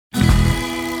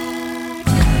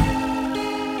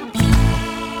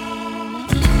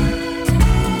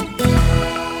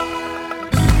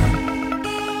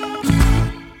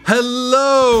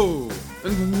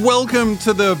Welcome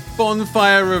to the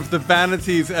Bonfire of the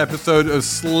Vanities episode of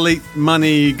Slate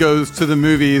Money Goes to the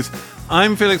Movies.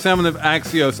 I'm Felix Salmon of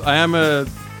Axios. I am a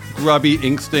grubby,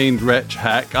 ink-stained wretch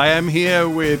hack. I am here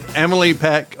with Emily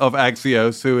Peck of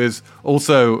Axios, who is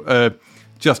also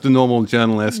just a normal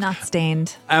journalist. Not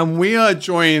stained. And we are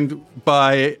joined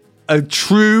by a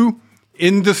true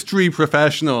industry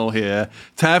professional here.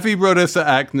 Taffy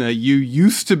Brodesser-Akner, you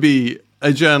used to be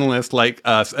a journalist like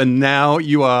us, and now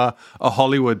you are a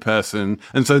Hollywood person.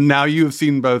 And so now you have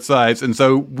seen both sides. And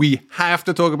so we have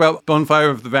to talk about Bonfire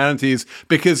of the Vanities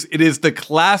because it is the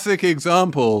classic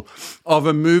example of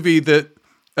a movie that,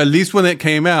 at least when it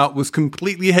came out, was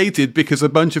completely hated because a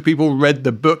bunch of people read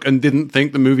the book and didn't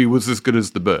think the movie was as good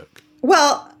as the book.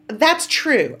 Well, that's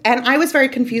true. And I was very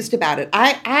confused about it.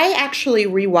 I actually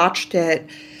rewatched it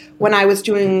when I was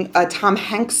doing a Tom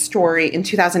Hanks story in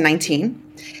 2019.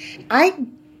 I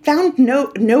found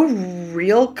no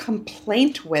real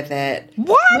complaint with it.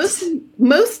 What?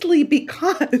 Mostly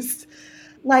because,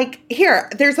 like,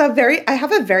 I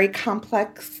have a very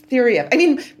complex theory of,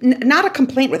 not a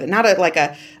complaint with it, not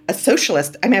a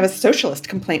socialist. I have a socialist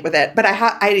complaint with it, but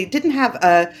I didn't have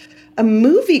a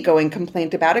movie-going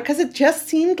complaint about it because it just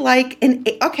seemed like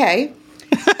okay.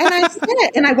 And I said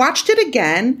it, and I watched it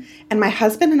again, and my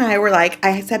husband and I were like,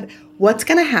 I said, what's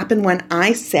going to happen when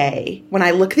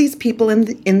I look these people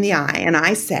in the eye and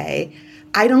I say,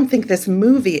 I don't think this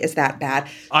movie is that bad.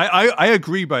 I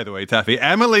agree, by the way, Taffy.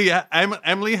 Emily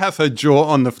has her jaw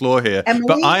on the floor here, Emily,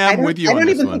 but I am with you on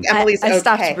this one. I don't even think Emily's okay. I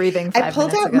stopped breathing 5 minutes ago. I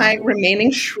pulled out my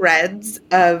remaining shreds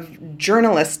of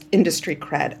journalist industry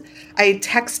cred. I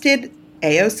texted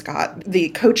A.O. Scott, the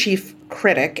co-chief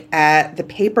critic at the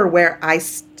paper where I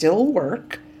still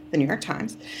work, the New York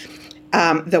Times,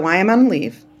 though I am on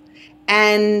leave.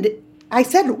 And I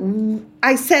said, and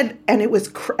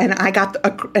I got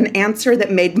an answer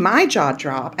that made my jaw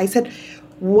drop. I said,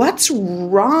 what's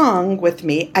wrong with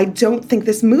me? I don't think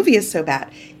this movie is so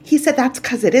bad. He said, that's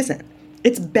because it isn't.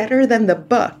 It's better than the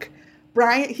book.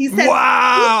 He said,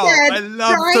 wow, I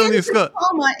love Tony Scott. Brian De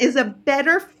Palma is a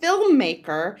better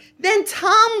filmmaker than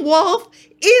Tom Wolfe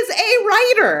is a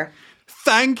writer.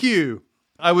 Thank you.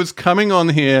 I was coming on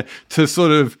here to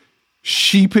sort of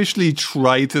sheepishly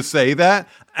try to say that,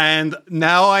 and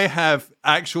now I have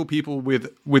actual people with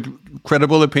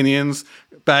credible opinions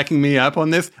backing me up on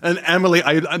this. And Emily,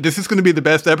 this is going to be the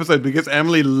best episode because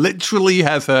Emily literally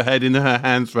has her head in her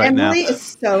hands right now. Emily is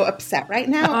so upset right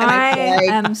now. And I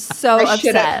am so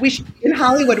upset. In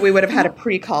Hollywood, we would have had a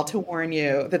pre-call to warn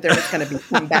you that there was going to be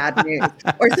some bad news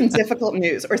or some difficult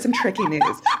news or some tricky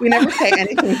news. We never say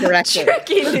anything directly.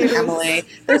 Tricky news. Emily,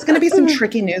 there's going to be some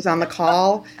tricky news on the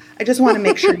call. I just want to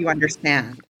make sure you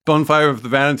understand. Bonfire of the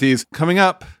Vanities coming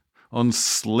up on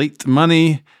Slate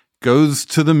Money Goes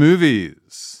to the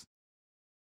Movies.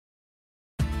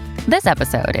 This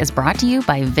episode is brought to you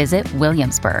by Visit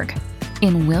Williamsburg.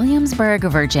 In Williamsburg,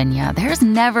 Virginia, there's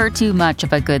never too much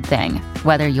of a good thing.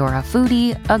 Whether you're a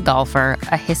foodie, a golfer,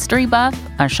 a history buff,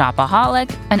 a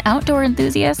shopaholic, an outdoor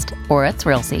enthusiast, or a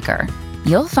thrill seeker,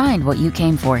 you'll find what you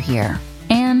came for here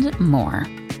and more.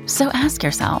 So ask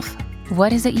yourself,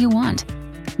 what is it you want?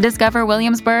 Discover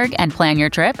Williamsburg and plan your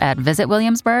trip at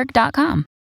visitwilliamsburg.com.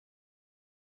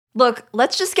 Look,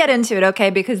 let's just get into it, okay?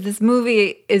 Because this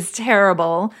movie is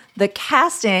terrible. The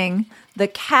casting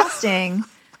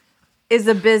is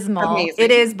abysmal. Amazing.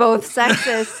 It is both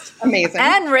sexist Amazing.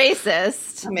 and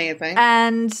racist. Amazing.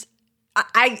 And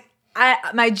I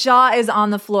my jaw is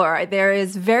on the floor. There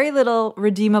is very little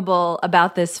redeemable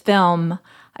about this film.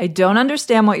 I don't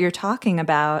understand what you're talking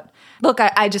about. Look,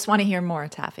 I just want to hear more,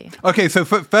 Taffy. Okay, so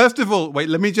first of all, wait,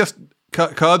 let me just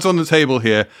cut cards on the table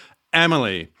here.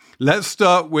 Emily, let's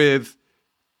start with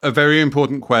a very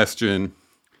important question.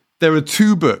 There are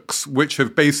 2 books which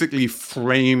have basically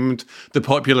framed the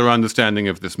popular understanding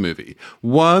of this movie.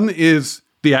 One is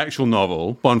the actual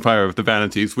novel, Bonfire of the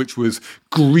Vanities, which was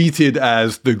greeted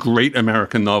as the great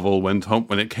American novel when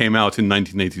it came out in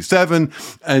 1987.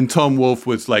 And Tom Wolfe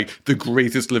was like the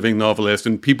greatest living novelist,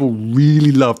 and people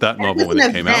really loved that novel when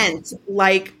it came out.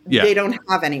 They don't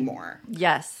have anymore.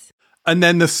 Yes. And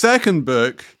then the second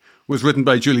book was written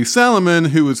by Julie Salomon,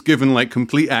 who was given like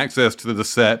complete access to the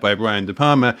set by Brian De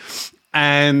Palma,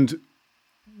 and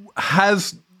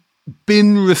has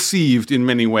been received in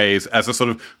many ways as a sort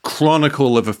of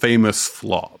chronicle of a famous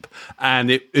flop.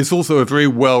 And it is also a very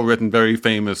well-written, very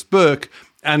famous book,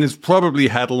 and it's probably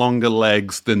had longer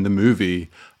legs than the movie.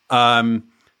 But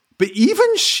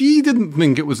even she didn't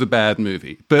think it was a bad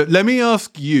movie. But let me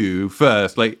ask you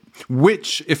first, like,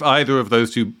 which, if either of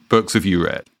those 2 books have you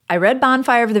read? I read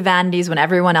Bonfire of the Vanities when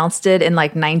everyone else did in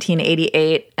like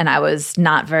 1988, and I was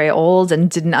not very old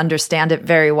and didn't understand it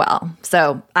very well.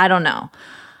 So I don't know.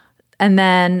 And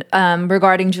then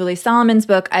regarding Julie Solomon's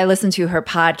book, I listened to her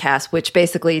podcast, which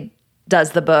basically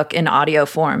does the book in audio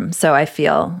form. So I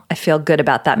feel good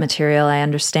about that material. I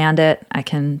understand it. I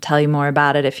can tell you more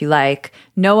about it if you like.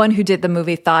 No one who did the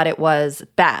movie thought it was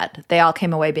bad. They all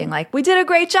came away being like, we did a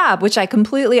great job, which I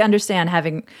completely understand,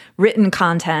 having written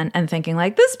content and thinking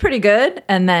like, this is pretty good.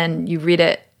 And then you read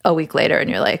it a week later and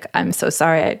you're like, I'm so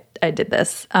sorry I did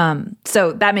this.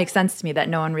 So that makes sense to me that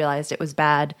no one realized it was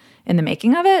bad in the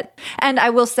making of it. And I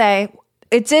will say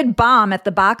it did bomb at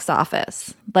the box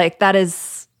office. Like, that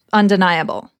is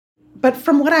undeniable. But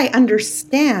from what I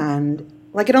understand,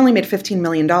 like, it only made $15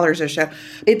 million or so.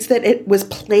 It's that it was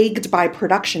plagued by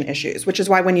production issues, which is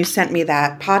why when you sent me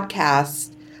that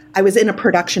podcast, I was in a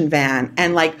production van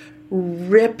and like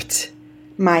ripped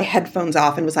my headphones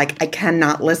off and was like, I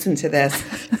cannot listen to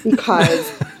this, because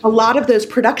a lot of those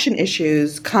production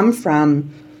issues come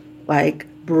from like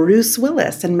Bruce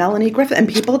Willis and Melanie Griffith and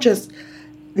people just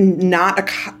not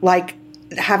like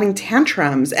having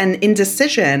tantrums and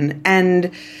indecision,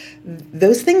 and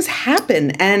those things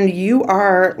happen, and you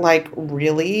are like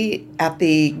really at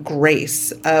the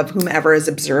grace of whomever is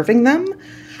observing them.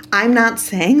 I'm not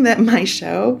saying that my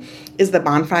show is the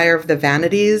Bonfire of the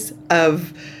Vanities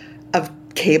of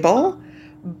cable,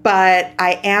 but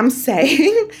I am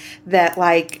saying that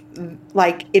like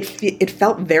it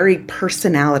felt very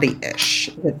personality-ish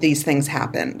that these things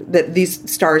happened, that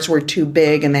these stars were too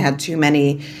big and they had too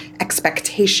many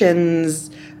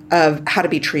expectations of how to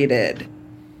be treated.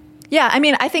 Yeah, I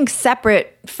mean, I think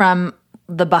separate from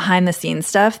the behind-the-scenes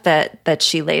stuff that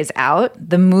she lays out,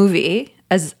 the movie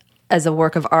as a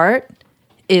work of art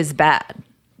is bad.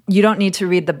 You don't need to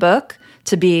read the book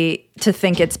to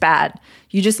think it's bad.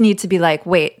 You just need to be like,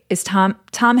 wait, is Tom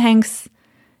Hanks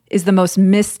is the most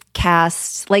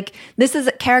miscast. Like, this is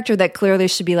a character that clearly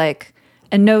should be like,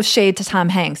 and no shade to Tom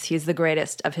Hanks, he's the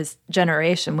greatest of his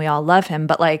generation. We all love him.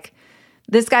 But like,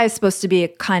 this guy is supposed to be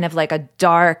kind of like a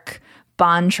dark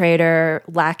bond trader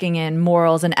lacking in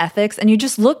morals and ethics. And you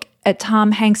just look at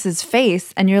Tom Hanks's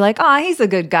face and you're like, oh, he's a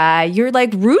good guy. You're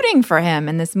like rooting for him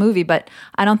in this movie, but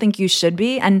I don't think you should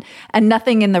be. And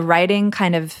nothing in the writing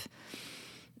kind of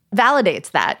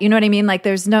validates that. You know what I mean? Like,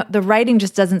 the writing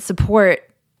just doesn't support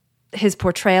his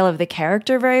portrayal of the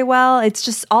character very well. It's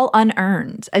just all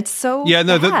unearned. It's so yeah.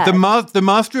 No, bad. the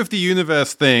Master of the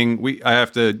Universe thing.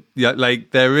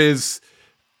 There is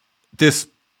this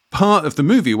part of the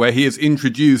movie where he is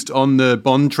introduced on the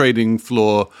bond trading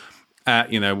floor at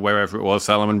wherever it was,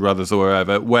 Salomon Brothers or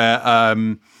wherever,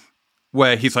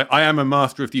 where he's like, I am a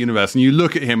master of the universe, and you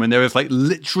look at him and there is like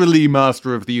literally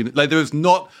master of the universe. Like, there is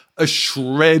not a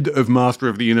shred of master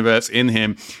of the universe in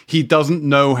him. He doesn't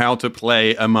know how to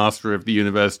play a master of the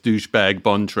universe douchebag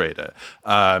bond trader.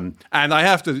 And I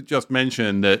have to just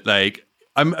mention that, like,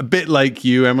 I'm a bit like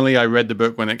you, Emily. I read the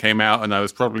book when it came out and I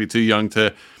was probably too young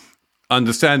to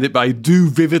understand it, but I do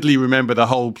vividly remember the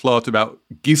whole plot about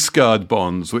Giscard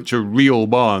bonds, which are real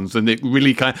bonds, and it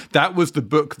really that was the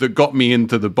book that got me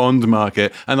into the bond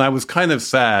market, and I was kind of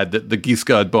sad that the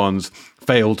Giscard bonds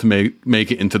failed to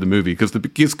make it into the movie, because the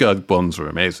Giscard bonds were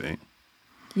amazing.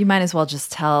 You might as well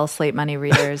just tell Slate Money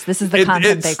readers this is the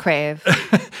content they crave.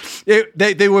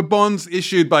 They were bonds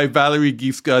issued by Valérie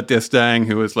Giscard d'Estaing,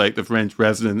 who was like the French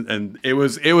president, and it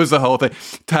was the whole thing.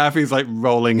 Taffy's like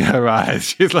rolling her eyes.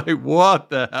 She's like, "What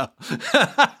the hell?"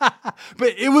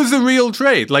 But it was a real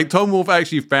trade. Like, Tom Wolfe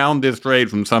actually found this trade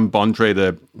from some bond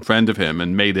trader friend of him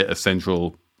and made it a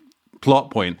central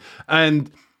plot point. And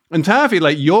Taffy,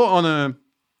 like, you're on a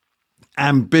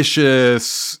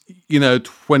ambitious,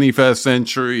 21st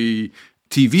century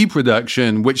TV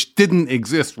production, which didn't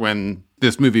exist when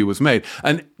this movie was made.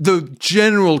 And the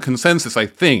general consensus, I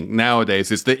think,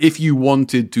 nowadays is that if you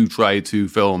wanted to try to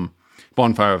film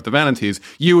Bonfire of the Vanities,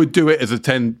 you would do it as a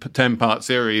 10-part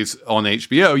series on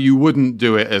HBO. You wouldn't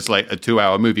do it as like a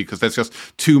 2-hour movie, because there's just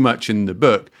too much in the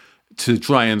book to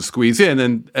try and squeeze in.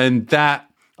 And that,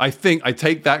 I think, I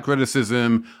take that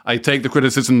criticism. I take the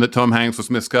criticism that Tom Hanks was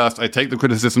miscast. I take the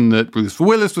criticism that Bruce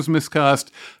Willis was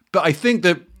miscast. But I think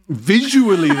that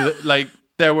visually, like,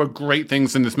 there were great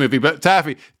things in this movie. But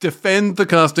Taffy, defend the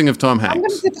casting of Tom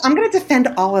Hanks. I'm going to defend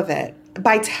all of it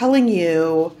by telling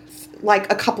you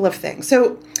like a couple of things.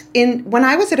 So when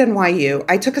I was at NYU,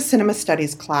 I took a cinema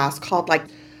studies class called like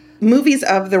movies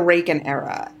of the Reagan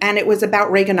era. And it was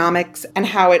about Reaganomics and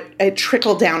how it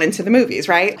trickled down into the movies,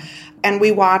 right? And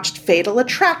we watched Fatal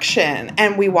Attraction,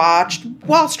 and we watched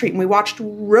Wall Street, and we watched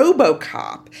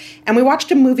RoboCop, and we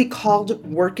watched a movie called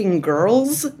Working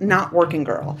Girls, not Working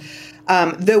Girl,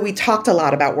 though we talked a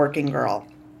lot about Working Girl.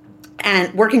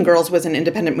 And Working Girls was an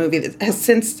independent movie that has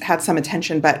since had some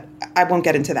attention, but I won't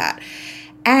get into that.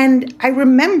 And I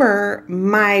remember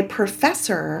my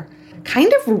professor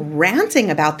kind of ranting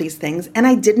about these things, and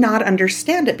I did not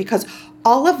understand it because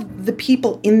all of the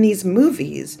people in these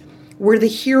movies were the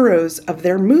heroes of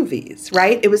their movies,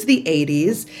 right? It was the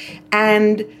 80s,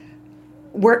 and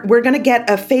we're going to get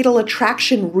a Fatal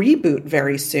Attraction reboot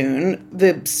very soon.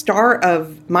 The star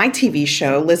of my TV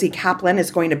show, Lizzie Kaplan,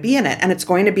 is going to be in it, and it's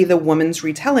going to be the woman's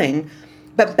retelling.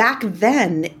 But back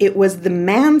then, it was the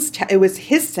man's, it was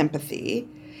his sympathy.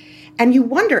 And you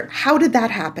wonder, how did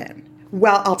that happen?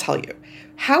 Well, I'll tell you.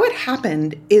 How it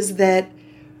happened is that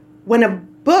when a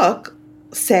book,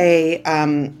 say,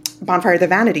 Bonfire of the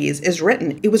Vanities, is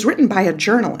written, it was written by a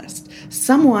journalist,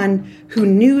 someone who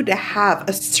knew to have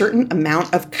a certain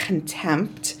amount of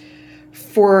contempt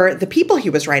for the people he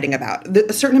was writing about,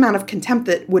 a certain amount of contempt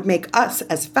that would make us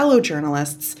as fellow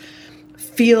journalists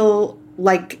feel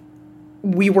like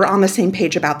we were on the same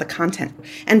page about the content.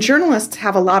 And journalists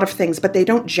have a lot of things, but they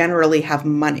don't generally have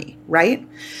money, right?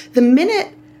 The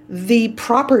minute the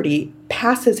property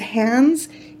passes hands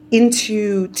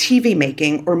into TV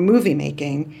making or movie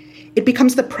making, it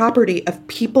becomes the property of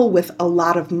people with a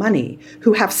lot of money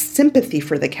who have sympathy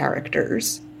for the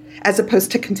characters as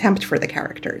opposed to contempt for the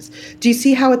characters. Do you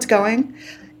see how it's going?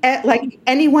 Like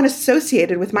anyone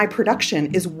associated with my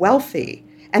production is wealthy,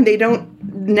 and they don't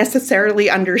necessarily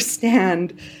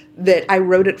understand that I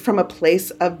wrote it from a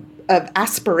place of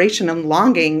aspiration and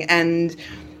longing and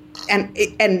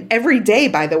every day,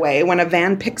 by the way, when a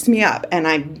van picks me up and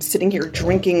I'm sitting here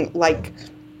drinking like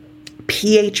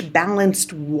pH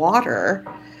balanced water,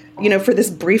 you know, for this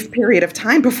brief period of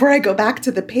time before I go back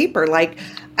to the paper, like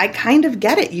I kind of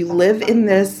get it. You live in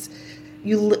this,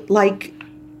 you live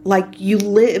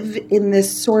in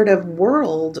this sort of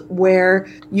world where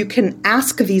you can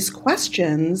ask these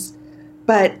questions,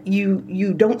 but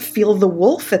you don't feel the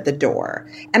wolf at the door.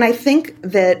 And I think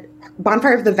that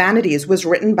Bonfire of the Vanities was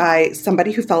written by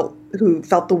somebody who felt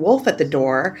the wolf at the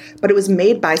door, but it was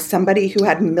made by somebody who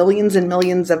had millions and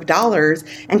millions of dollars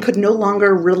and could no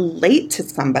longer relate to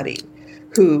somebody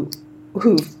who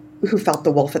felt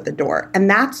the wolf at the door. And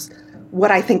that's what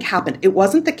I think happened. It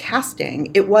wasn't the casting.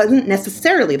 It wasn't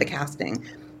necessarily the casting.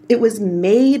 It was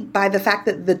made by the fact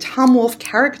that the Tom Wolfe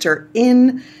character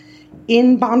in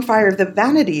Bonfire of the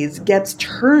Vanities gets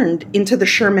turned into the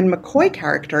Sherman McCoy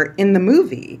character in the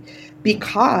movie,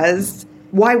 because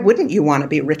why wouldn't you want to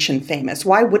be rich and famous?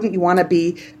 Why wouldn't you want to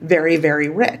be very, very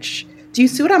rich? Do you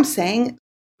see what I'm saying?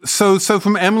 So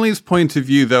from Emily's point of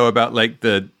view, though, about like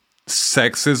the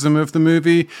sexism of the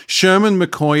movie, Sherman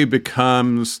McCoy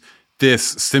becomes this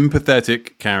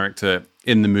sympathetic character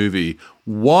in the movie,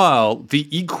 while the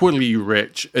equally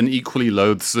rich and equally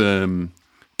loathsome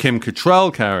Kim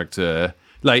Cattrall character,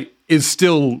 like, is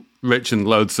still rich and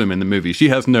loathsome in the movie. She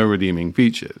has no redeeming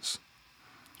features.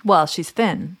 Well, she's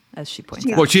thin, as she points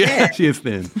out. Well, she is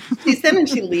thin. She's thin, and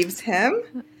she leaves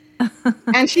him.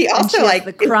 And she also she like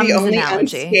the is the only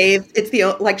analogy. unscathed. It's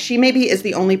the like she maybe is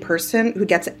the only person who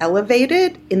gets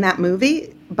elevated in that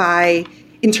movie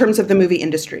in terms of the movie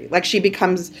industry. Like she's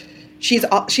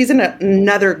in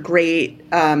another great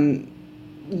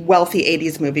wealthy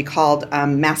 80s movie called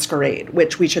Masquerade,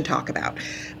 which we should talk about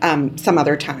some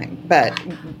other time. But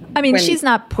I mean, she's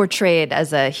not portrayed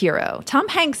as a hero. Tom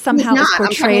Hanks somehow is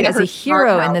portrayed as a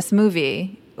hero in this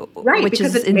movie, right? Which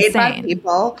because is it's insane. Made by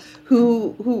people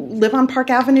who live on Park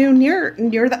Avenue near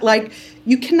that. Like,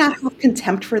 you cannot have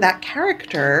contempt for that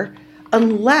character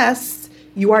unless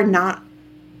you are not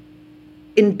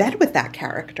in bed with that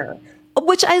character.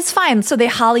 Which is fine. So they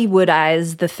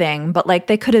Hollywoodized the thing, but like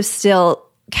they could have still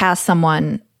cast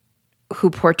someone who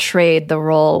portrayed the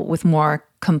role with more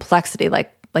complexity,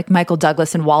 like Michael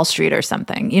Douglas in Wall Street or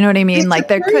something. You know what I mean? It's like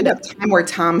there could have time where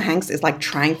Tom Hanks is like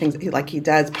trying things like he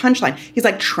does Punchline. He's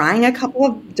like trying a couple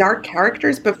of dark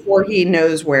characters before he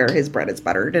knows where his bread is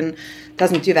buttered, and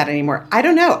doesn't do that anymore. I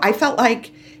don't know. I felt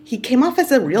like he came off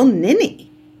as a real ninny.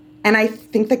 And I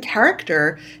think the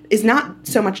character is not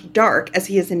so much dark as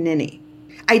he is a ninny.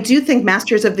 I do think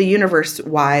Masters of the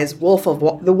Universe-wise, the Wolf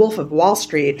of Wall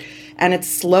Street, and its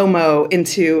slow-mo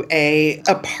into a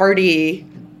party,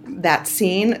 that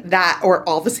scene, or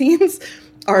all the scenes,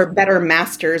 are better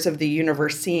Masters of the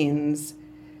Universe scenes.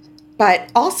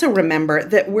 But also remember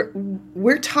that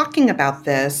we're talking about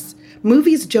this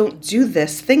movies don't do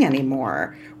this thing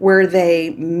anymore where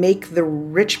they make the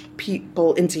rich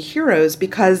people into heroes,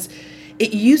 because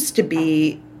it used to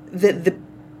be that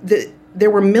there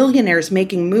were millionaires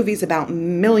making movies about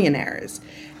millionaires.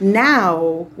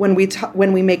 Now, when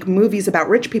we make movies about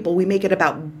rich people, we make it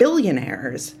about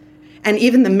billionaires. And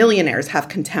even the millionaires have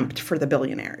contempt for the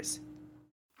billionaires.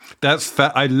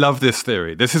 I love this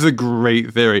theory. This is a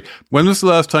great theory. When was the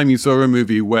last time you saw a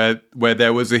movie where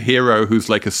there was a hero who's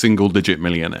like a single-digit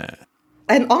millionaire?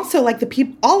 And also, like,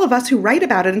 all of us who write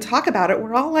about it and talk about it,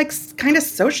 we're all like kind of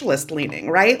socialist leaning,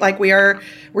 right? Like we're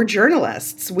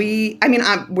journalists. We're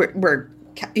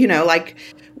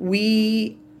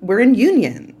in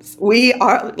unions. We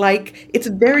are like, it's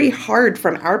very hard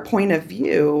from our point of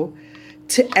view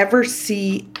to ever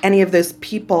see any of those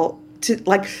people.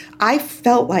 I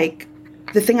felt like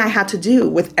the thing I had to do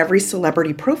with every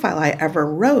celebrity profile I ever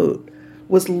wrote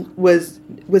was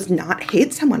not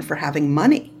hate someone for having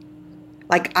money.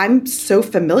 Like, I'm so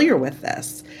familiar with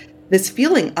this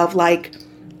feeling of like,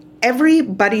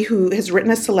 everybody who has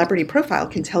written a celebrity profile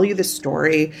can tell you the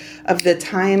story of the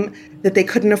time that they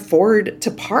couldn't afford to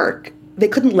park. They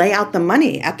couldn't lay out the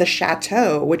money at the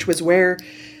chateau, which was where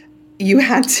you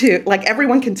had to, like,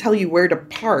 everyone can tell you where to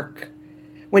park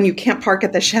when you can't park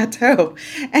at the chateau.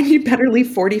 And you better leave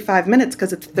 45 minutes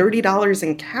because it's $30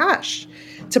 in cash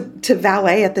to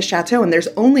valet at the chateau. And there's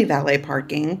only valet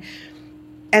parking.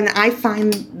 And I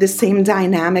find the same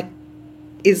dynamic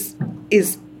is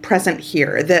present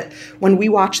here, that when we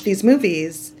watch these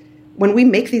movies, when we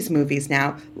make these movies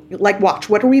now, like,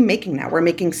 what are we making now? We're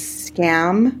making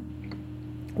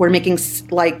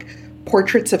like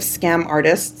portraits of scam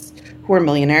artists who are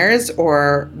millionaires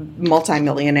or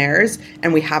multimillionaires,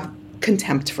 and we have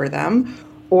contempt for them.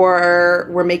 Or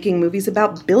we're making movies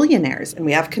about billionaires and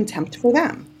we have contempt for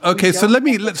them. Okay, so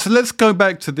let's go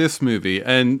back to this movie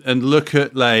and look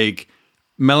at like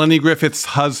Melanie Griffith's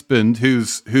husband,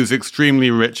 who's extremely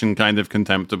rich and kind of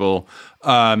contemptible.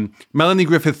 Melanie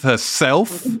Griffith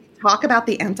herself. Talk about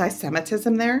the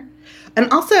anti-Semitism there.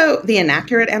 And also the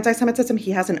inaccurate anti-Semitism.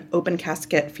 He has an open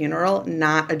casket funeral,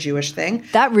 not a Jewish thing.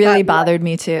 That really bothered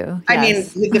me too. Yes. I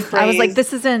mean, the phrase, I was like,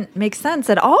 this doesn't make sense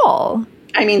at all.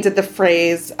 I mean, did the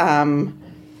phrase, I'm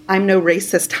no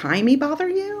racist, Jaime, bother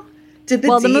you? Did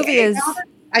the movie is...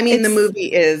 I mean, the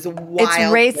movie is wild. It's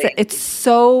racist. It's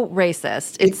so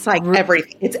racist. It's like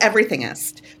everything. It's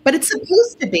everythingist. But it's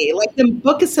supposed to be. Like, the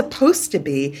book is supposed to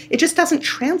be. It just doesn't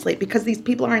translate because these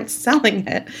people aren't selling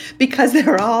it, because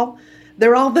they're all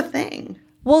the thing.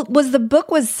 Well, the book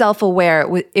was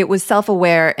self-aware. It was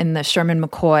self-aware in the Sherman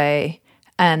McCoy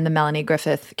and the Melanie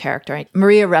Griffith character.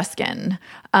 Maria Ruskin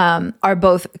are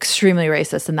both extremely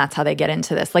racist, and that's how they get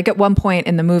into this. Like, at one point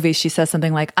in the movie, she says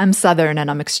something like, "I'm Southern and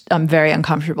I'm very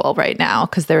uncomfortable right now,"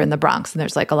 because they're in the Bronx and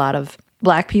there's like a lot of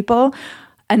Black people.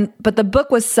 But the book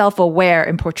was self-aware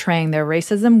in portraying their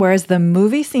racism, whereas the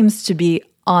movie seems to be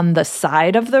on the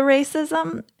side of the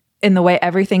racism in the way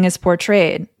everything is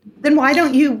portrayed. Then why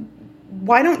don't you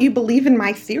believe in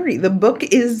my theory? The book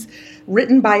is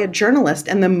written by a journalist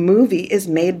and the movie is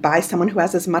made by someone who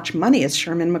has as much money as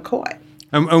Sherman McCoy.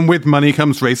 And with money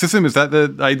comes racism? Is that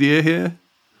the idea here?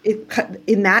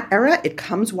 In that era, it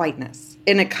comes whiteness.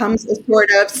 And it comes a sort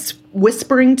of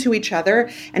whispering to each other,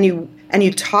 and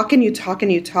you talk and you talk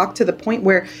and you talk to the point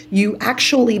where you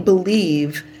actually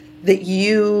believe that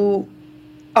you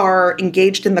are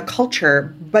engaged in the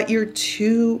culture, but you're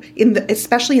too,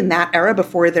 especially in that era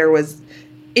before there was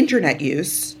internet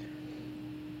use,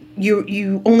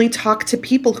 you only talk to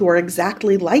people who are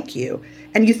exactly like you.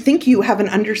 And you think you have an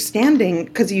understanding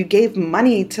because you gave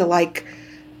money to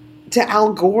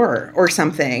Al Gore or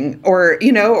something, or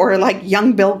like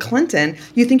young Bill Clinton.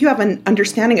 You think you have an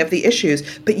understanding of the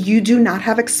issues, but you do not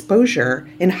have exposure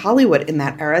in Hollywood in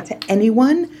that era to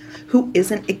anyone who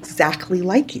isn't exactly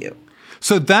like you.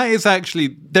 So that is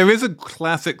actually, there is a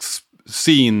classic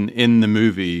scene in the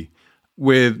movie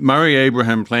with Murray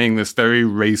Abraham playing this very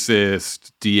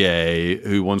racist DA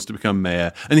who wants to become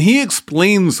mayor. And he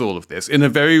explains all of this in a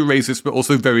very racist, but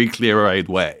also very clear-eyed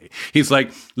way. He's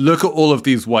like, look at all of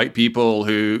these white people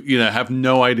who, have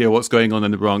no idea what's going on in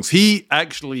the Bronx. He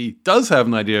actually does have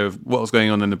an idea of what's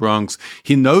going on in the Bronx.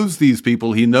 He knows these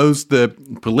people. He knows the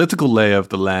political lay of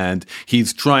the land.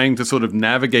 He's trying to sort of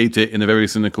navigate it in a very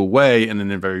cynical way and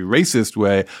in a very racist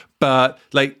way. But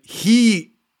he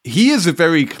is a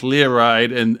very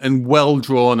clear-eyed and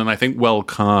well-drawn and I think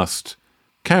well-cast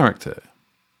character.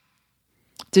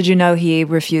 Did you know he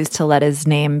refused to let his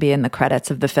name be in the credits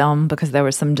of the film because there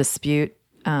was some dispute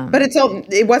But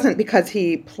it wasn't because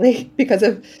because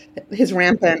of his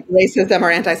rampant racism or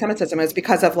anti-Semitism. It was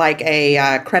because of like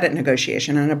a credit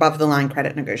negotiation, an above the line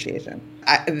credit negotiation.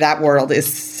 That world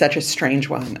is such a strange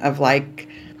one of like,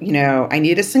 I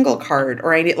need a single card,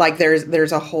 or I need like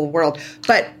there's a whole world.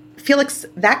 But Felix,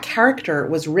 that character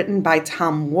was written by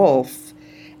Tom Wolfe,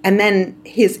 and then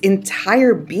his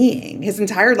entire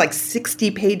like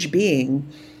 60-page being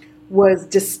was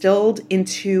distilled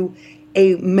into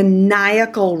a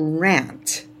maniacal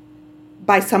rant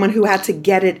by someone who had to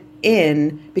get it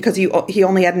in because he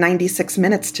only had 96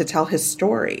 minutes to tell his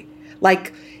story.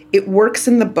 Like, it works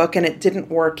in the book and it didn't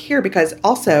work here because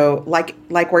also, like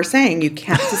we're saying, you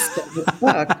can't distill the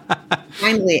book.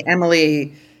 Finally,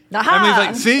 Emily. Emily's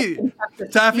like, see,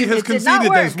 Taffy has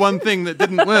conceded there's one thing that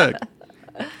didn't work.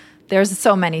 There's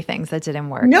so many things that didn't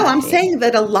work. No, I'm saying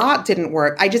that a lot didn't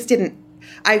work.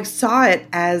 I saw it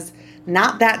as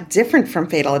not that different from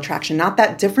Fatal Attraction, not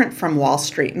that different from Wall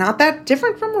Street, not that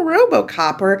different from a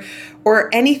RoboCop or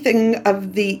anything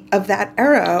of that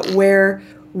era where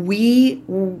we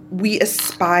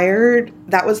aspired.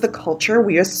 That was the culture.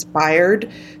 We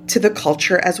aspired to the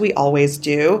culture as we always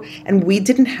do, and we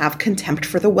didn't have contempt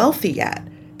for the wealthy yet.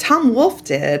 Tom Wolfe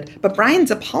did, but Brian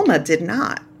De Palma did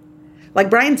not. Like,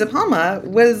 Brian De Palma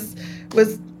was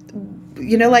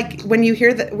like when you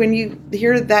hear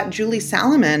that Julie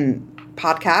Salomon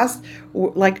podcast,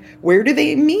 like, where do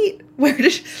they meet? Where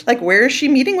is she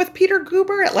meeting with Peter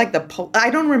Guber at like I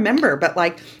don't remember, but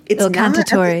like it's Il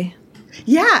Cantatore.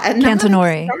 Yeah, and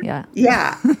Cantonori.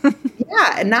 Yeah,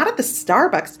 and not at the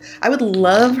Starbucks. I would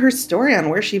love her story on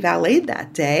where she valeted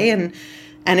that day, and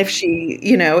if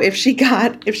you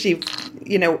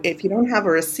don't have a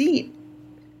receipt.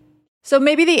 So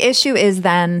maybe the issue is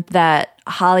then that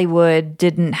Hollywood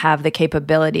didn't have the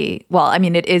capability. Well, I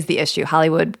mean, it is the issue.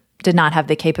 Hollywood did not have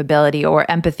the capability or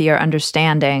empathy or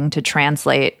understanding to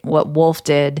translate what Wolfe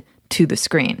did to the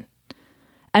screen.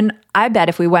 And I bet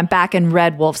if we went back and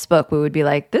read Wolfe's book, we would be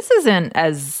like, this isn't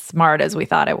as smart as we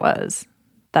thought it was.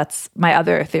 That's my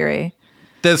other theory.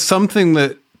 There's something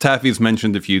that Taffy's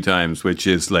mentioned a few times, which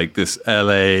is like this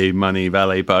LA money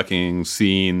valet parking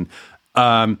scene,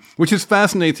 which is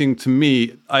fascinating to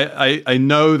me. I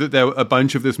know that a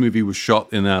bunch of this movie was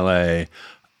shot in LA.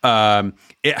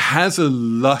 It has a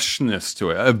lushness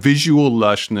to it, a visual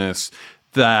lushness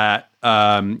that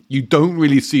you don't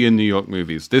really see in New York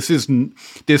movies. This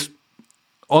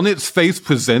on its face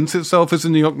presents itself as a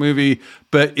New York movie,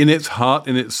 but in its heart,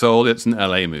 in its soul, it's an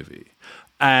LA movie.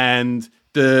 And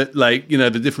the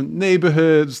different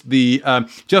neighborhoods,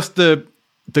 just the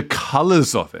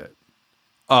colors of it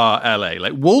are LA.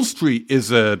 Like, Wall Street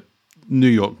is a New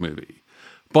York movie.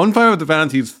 Bonfire of the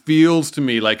Vanities feels to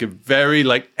me like a very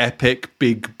epic,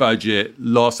 big budget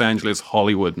Los Angeles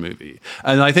Hollywood movie.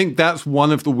 And I think that's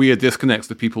one of the weird disconnects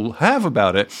that people have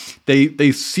about it.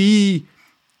 They see,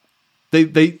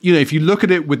 if you look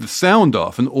at it with the sound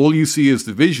off and all you see is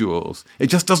the visuals, it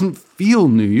just doesn't feel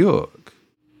New York.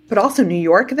 But also New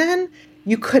York then,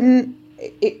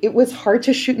 it was hard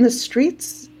to shoot in the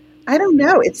streets. I don't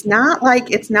know. It's not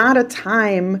a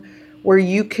time where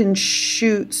you can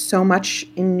shoot so much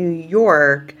in New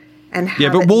York and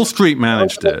have but Wall Street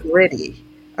managed it. Gritty,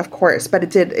 of course,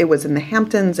 but it was in the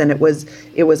Hamptons and it was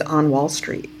on Wall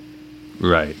Street.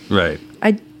 Right.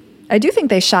 I do think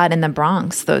they shot in the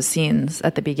Bronx, those scenes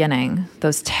at the beginning.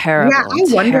 Those terrible,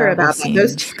 I wonder about scenes.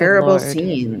 Those terrible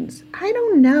scenes. I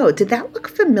don't know. Did that look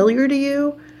familiar to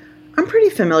you? I'm pretty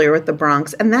familiar with the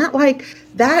Bronx, and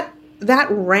that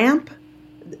ramp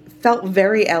felt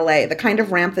very LA, the kind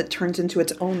of ramp that turns into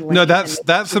its own lane. No,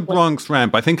 that's a Bronx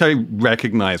ramp. I think I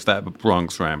recognize that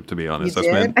Bronx ramp, to be honest. I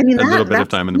spent a little bit of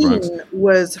time in the Bronx.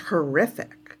 Was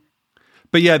horrific.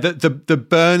 But yeah, the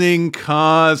burning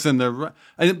cars and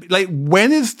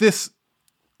when is this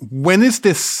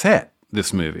set,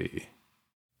 this movie?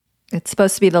 It's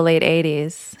supposed to be the late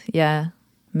 80s. Yeah.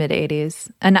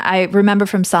 Mid-80s. And I remember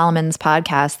from Solomon's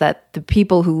podcast that the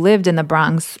people who lived in the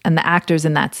Bronx and the actors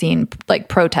in that scene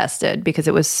protested because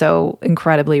it was so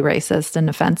incredibly racist and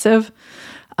offensive.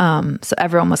 So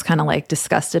everyone was kind of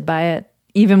disgusted by it,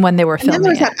 even when they were filming it. And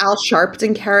then there's that Al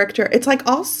Sharpton character. It's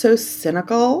all so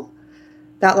cynical.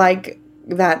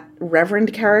 That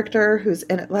Reverend character who's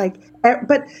in it.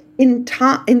 But in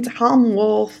Tom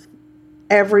Wolfe,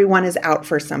 everyone is out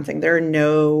for something. There are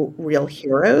no real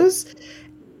heroes.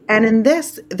 And in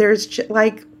this, there's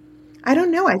I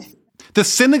don't know. The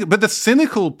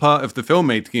cynical part of the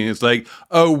filmmaking is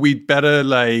we'd better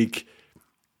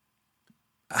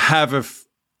have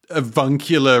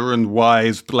avuncular and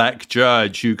wise black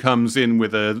judge who comes in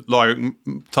with a lawyer,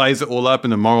 ties it all up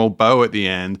in a moral bow at the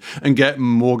end, and get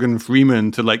Morgan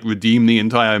Freeman to like redeem the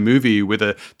entire movie with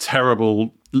a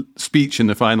terrible speech in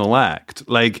the final act.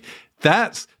 Like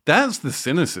that's the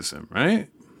cynicism, right?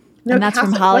 No, and that's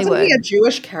from Hollywood. Wasn't he a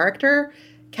Jewish character?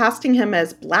 Casting him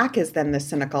as black is then the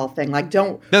cynical thing. Like,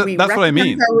 that's what I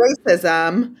mean.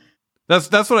 Racism.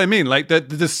 That's what I mean. Like the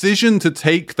decision to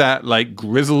take that like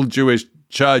grizzled Jewish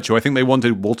judge, who I think they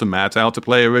wanted Walter Matthau to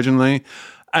play originally,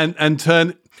 and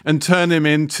turn him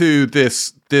into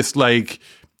this like,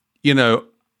 you know,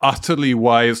 utterly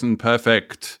wise and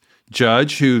perfect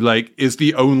judge who like is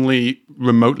the only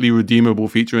remotely redeemable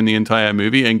feature in the entire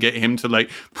movie, and get him to like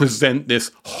present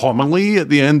this homily at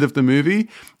the end of the movie.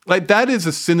 Like that is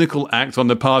a cynical act on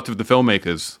the part of the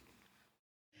filmmakers.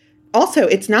 Also,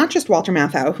 it's not just Walter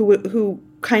Matthau who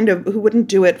wouldn't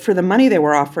do it for the money they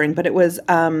were offering, but it was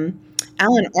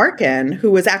Alan Arkin who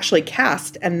was actually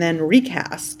cast and then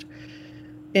recast.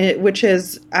 Which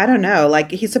is, I don't know,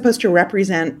 like he's supposed to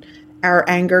represent our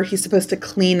anger. He's supposed to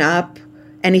clean up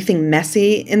anything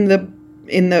messy in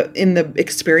the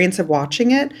experience of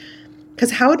watching it.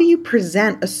 Because how do you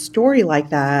present a story like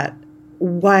that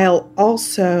while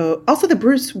also the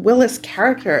Bruce Willis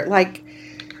character, like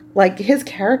his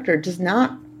character does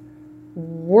not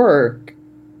work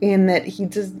in that he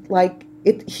just like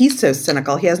it. He's so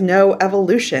cynical. He has no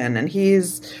evolution, and he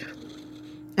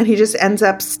just ends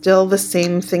up still the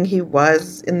same thing he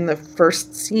was in the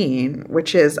first scene,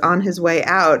 which is on his way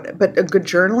out. But a good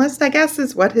journalist, I guess,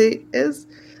 is what he is.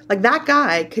 Like that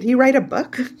guy, could he write a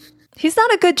book? He's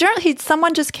not a good journalist.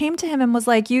 Someone just came to him and was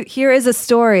like, here is a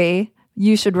story.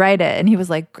 You should write it. And he was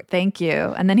like, thank you.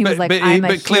 And then he was like, I'm a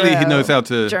but clearly hero he knows how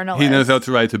to journalist. He knows how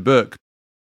to write a book.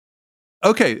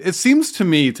 Okay, it seems to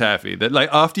me, Taffy, that like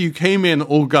after you came in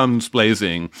all guns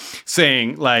blazing,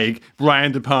 saying like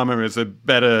Brian De Palma is a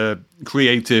better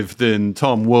creative than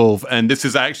Tom Wolfe, and this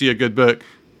is actually a good book.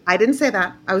 I didn't say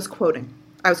that. I was quoting.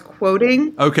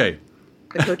 Okay.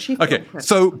 The co-chief. Okay,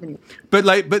 so, but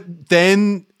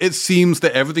then it seems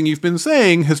that everything you've been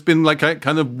saying has been like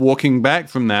kind of walking back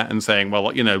from that and saying,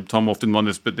 well, you know, Tom Wolfe didn't want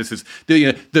this, but this is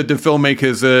the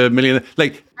filmmaker's a millionaire.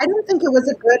 Like, I don't think it was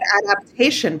a good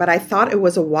adaptation, but I thought it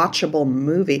was a watchable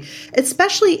movie.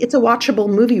 Especially, it's a watchable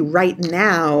movie right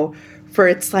now for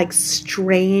its like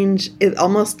strange.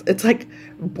 It's like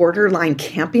borderline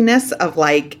campiness of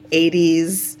like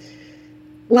 80s,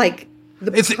 like.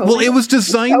 It was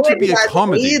designed to be a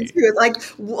comedy. Like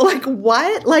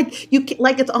what? Like you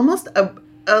like it's almost a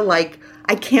like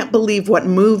I can't believe what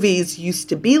movies used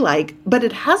to be like, but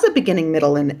it has a beginning,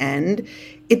 middle, and end.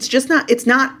 It's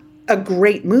not a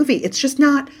great movie. It's just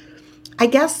not. I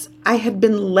guess I had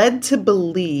been led to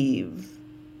believe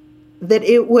that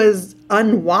it was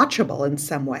unwatchable in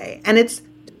some way, and it's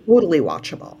totally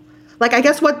watchable. Like, I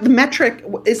guess what the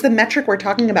metric we're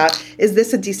talking about, is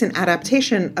this a decent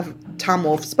adaptation of Tom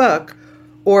Wolfe's book?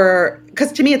 Or,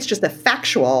 because to me, it's just a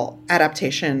factual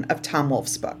adaptation of Tom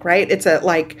Wolfe's book, right? It's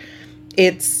like,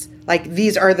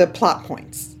 these are the plot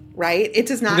points, right? It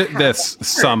does not have there's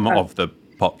some of the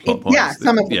plot points. Yeah,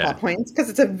 some of the plot points, because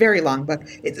it's a very long book.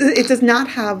 It does not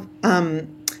have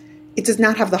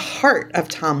the heart of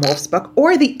Tom Wolfe's book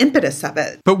or the impetus of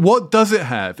it. But what does it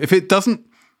have? If it doesn't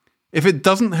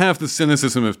have the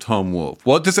cynicism of Tom Wolfe,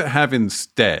 what does it have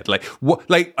instead?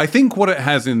 I think what it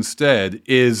has instead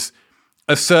is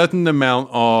a certain amount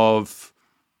of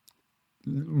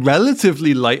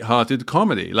relatively lighthearted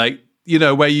comedy. Like, you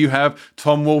know, where you have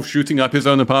Tom Wolfe shooting up his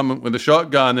own apartment with a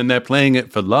shotgun and they're playing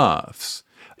it for laughs.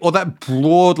 Or that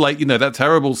broad, like, you know, that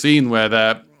terrible scene where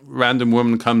that random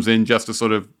woman comes in just to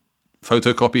sort of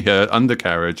photocopy her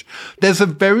undercarriage. There's a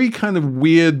very kind of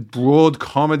weird, broad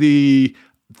comedy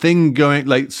thing going,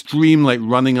 like stream, like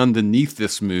running underneath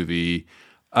this movie,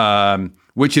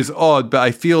 which is odd, but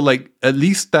I feel like at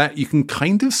least that you can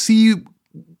kind of see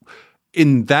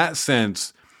in that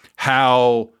sense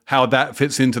how that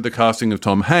fits into the casting of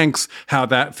Tom Hanks, how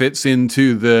that fits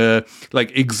into the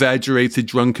like exaggerated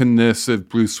drunkenness of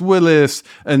Bruce Willis,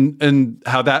 and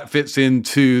how that fits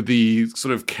into the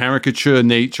sort of caricature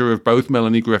nature of both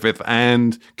Melanie Griffith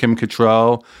and Kim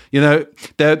Cattrall. You know,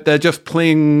 they're just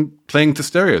playing to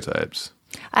stereotypes.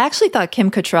 I actually thought Kim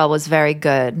Cattrall was very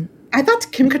good. I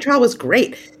thought Kim Cattrall was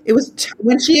great. It was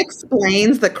when she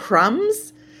explains the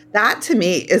crumbs. That to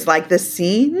me is like the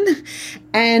scene,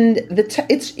 and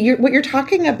what you're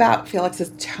talking about, Felix,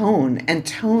 is tone, and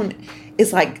tone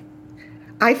is like,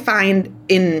 I find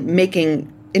in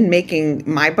making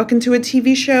my book into a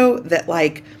TV show that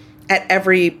like at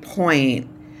every point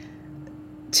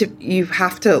you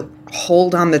have to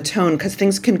hold on the tone, because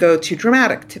things can go too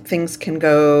dramatic, things can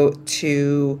go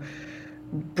too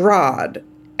broad.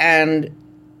 And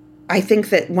I think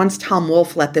that once Tom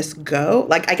Wolfe let this go,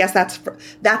 like, I guess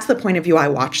that's the point of view I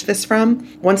watched this from.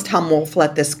 Once Tom Wolfe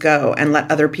let this go and let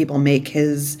other people make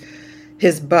his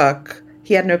book,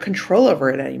 he had no control over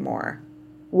it anymore.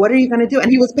 What are you going to do?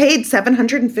 And he was paid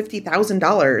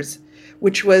 $750,000,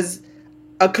 which was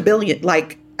a kabillion.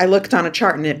 Like, I looked on a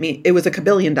chart and it was $1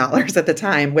 billion at the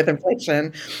time with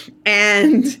inflation.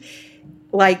 And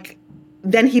like,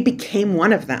 then he became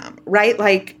one of them, right?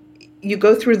 Like, you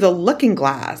go through the looking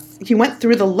glass. He went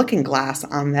through the looking glass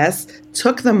on this,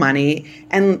 took the money.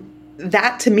 And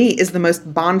that to me is the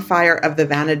most Bonfire of the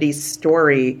Vanities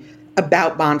story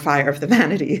about Bonfire of the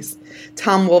Vanities.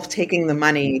 Tom Wolfe taking the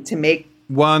money to make.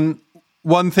 One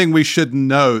thing we should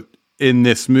note in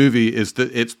this movie is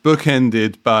that it's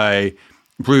bookended by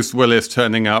Bruce Willis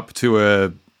turning up to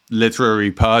a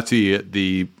literary party at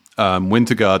the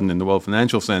Winter Garden in the World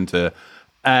Financial Center,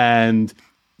 and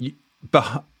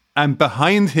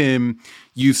behind him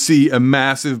you see a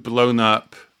massive blown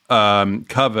up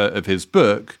cover of his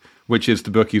book, which is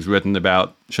the book he's written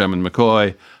about Sherman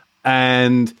McCoy,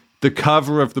 and the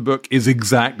cover of the book is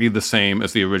exactly the same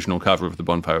as the original cover of the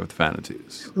Bonfire of the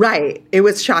Vanities. Right. It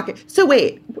was shocking. So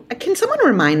wait, can someone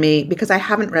remind me, because I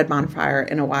haven't read Bonfire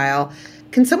in a while,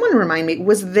 can someone remind me,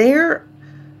 was there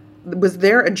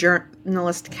a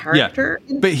journalist character?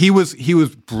 Yeah, but he was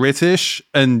British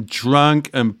and drunk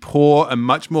and poor and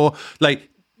much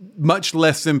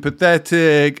less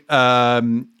sympathetic.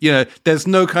 There's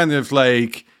no kind of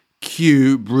like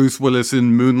cute Bruce Willis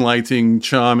in moonlighting,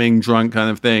 charming, drunk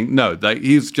kind of thing. No,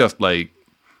 he's just like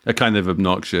a kind of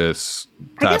obnoxious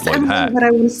tabloid hack. What I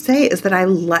want to say is that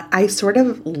I sort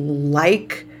of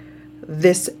like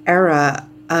this era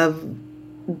of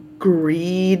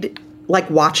greed, like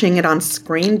watching it on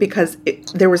screen, because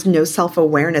there was no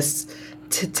self-awareness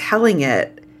to telling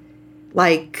it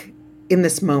like in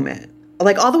this moment,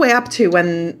 like all the way up to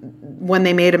when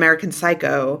they made American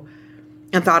Psycho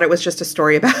and thought it was just a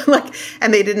story about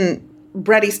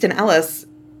Bret Easton Ellis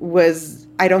was,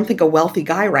 I don't think, a wealthy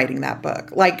guy writing that book.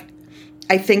 Like,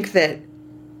 I think that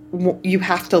you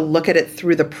have to look at it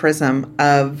through the prism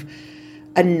of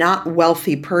a not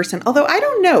wealthy person. Although I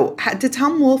don't know, did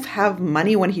Tom Wolfe have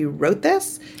money when he wrote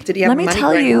this? Did he have money? Let me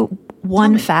tell you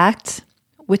one fact,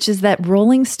 which is that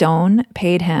Rolling Stone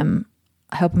paid him,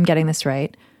 I hope I'm getting this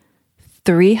right,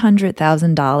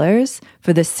 $300,000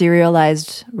 for the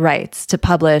serialized rights to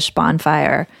publish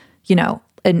Bonfire,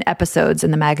 in episodes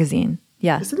in the magazine.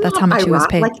 Yeah, that's how much he was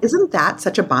paid. Like, isn't that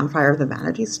such a Bonfire of the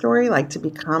Vanities story? Like,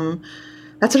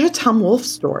 that's such a Tom Wolfe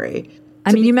story.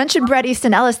 I mean, you mentioned Bret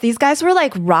Easton Ellis. These guys were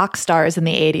like rock stars in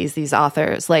the 80s, these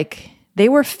authors. Like, they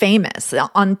were famous.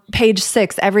 On page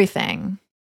 6, everything.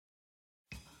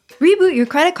 Reboot your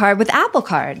credit card with Apple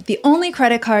Card, the only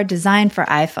credit card designed for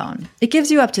iPhone. It gives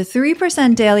you up to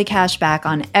 3% daily cash back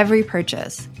on every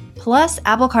purchase. Plus,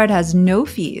 Apple Card has no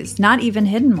fees, not even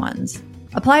hidden ones.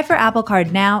 Apply for Apple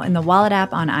Card now in the Wallet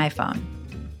app on iPhone.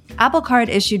 Apple Card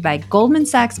issued by Goldman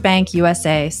Sachs Bank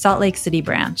USA, Salt Lake City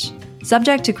branch.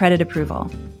 Subject to credit approval.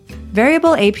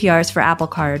 Variable APRs for Apple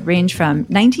Card range from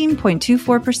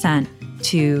 19.24%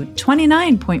 to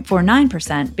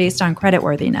 29.49% based on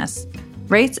creditworthiness.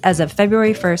 Rates as of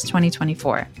February 1st,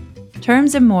 2024.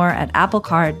 Terms and more at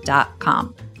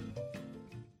applecard.com.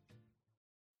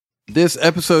 This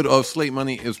episode of Slate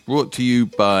Money is brought to you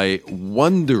by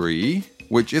Wondery,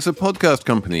 which is a podcast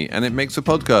company, and it makes a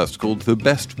podcast called The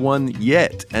Best One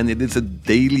Yet, and it is a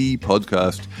daily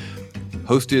podcast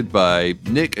hosted by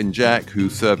Nick and Jack, who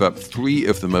serve up 3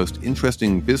 of the most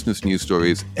interesting business news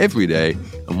stories every day,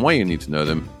 and why you need to know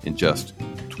them in just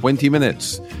 20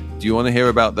 minutes. Do you want to hear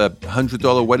about the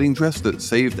 $100 wedding dress that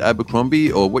saved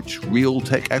Abercrombie, or which real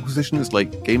tech acquisitions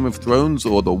like Game of Thrones,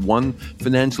 or the one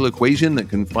financial equation that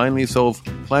can finally solve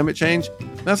climate change?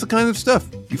 That's the kind of stuff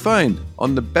you find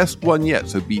on The Best One Yet.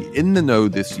 So be in the know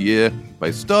this year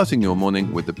by starting your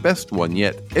morning with The Best One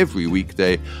Yet every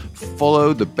weekday.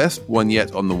 Follow The Best One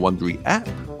Yet on the Wondery app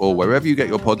or wherever you get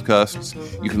your podcasts.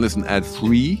 You can listen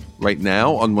ad-free right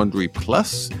now on Wondery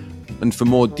Plus. And for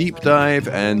more deep dive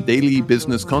and daily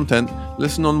business content,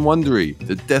 listen on Wondery,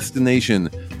 the destination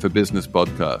for business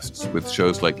podcasts, with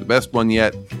shows like The Best One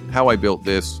Yet, How I Built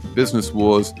This, Business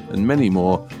Wars, and many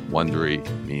more. Wondery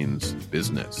means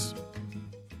business.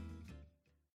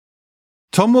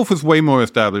 Tom Wolfe was way more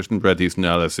established than Bret Easton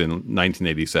Ellis in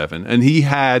 1987, and he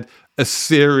had a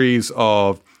series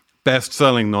of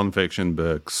best-selling nonfiction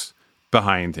books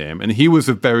behind him, and he was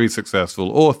a very successful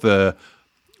author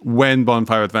when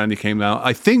Bonfire of the Vanities came out.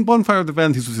 I think Bonfire of the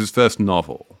Vanities was his first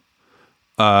novel.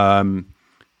 But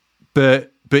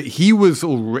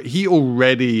he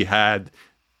already had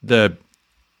the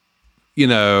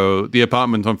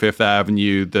apartment on Fifth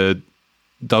Avenue, the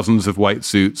dozens of white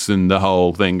suits, and the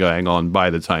whole thing going on by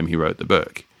the time he wrote the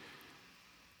book.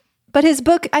 But his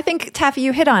book, I think, Taffy,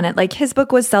 you hit on it. Like, his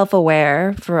book was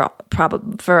self-aware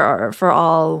for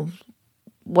all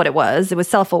what it was. It was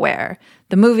self-aware.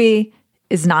 The movie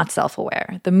is not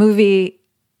self-aware. The movie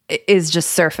is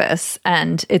just surface,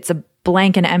 and it's a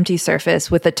blank and empty surface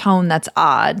with a tone that's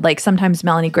odd. Like, sometimes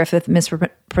Melanie Griffith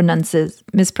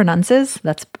mispronounces.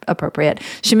 That's appropriate.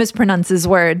 She mispronounces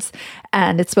words,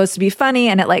 and it's supposed to be funny,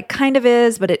 and it like kind of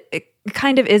is, but it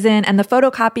kind of isn't. And the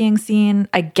photocopying scene,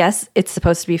 I guess it's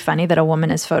supposed to be funny that a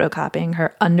woman is photocopying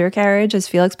her undercarriage, as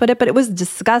Felix put it, but it was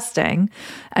disgusting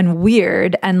and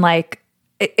weird, and like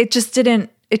it just didn't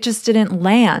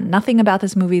land. Nothing about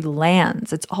this movie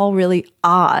lands. It's all really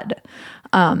odd.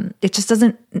 It just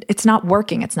doesn't, it's not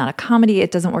working. It's not a comedy. It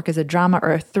doesn't work as a drama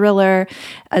or a thriller.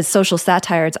 As social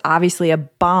satire, it's obviously a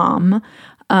bomb.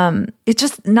 It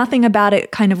just, nothing about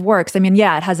it kind of works. I mean,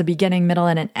 yeah, it has a beginning, middle,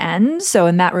 and an end. So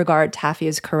in that regard, Taffy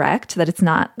is correct that it's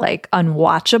not like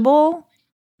unwatchable.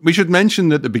 We should mention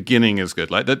that the beginning is good.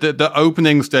 Like the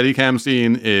opening Steadicam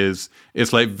scene is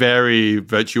like very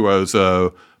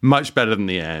virtuoso, much better than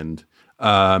the end.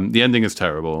 The ending is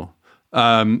terrible.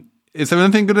 Is there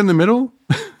anything good in the middle?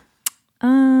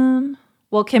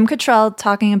 Well, Kim Cattrall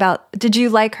talking about, did you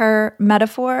like her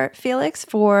metaphor, Felix,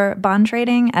 for bond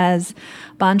trading as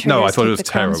bond traders? No, I thought it was the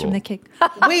crumbs terrible. From the cake?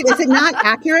 Wait, is it not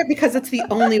accurate? Because it's the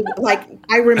only, like,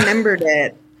 I remembered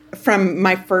it from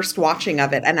my first watching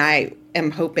of it, and I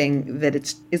am hoping that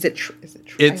is it true?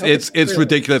 It's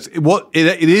ridiculous.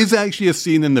 It is actually a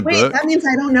scene in the book. That means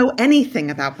I don't know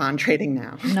anything about bond trading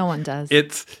now. No one does.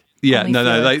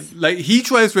 Like he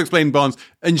tries to explain bonds,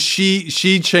 and she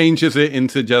changes it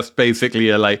into just basically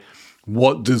a like,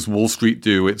 what does Wall Street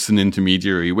do? It's an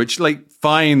intermediary, which like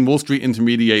fine, Wall Street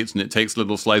intermediates and it takes a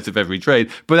little slice of every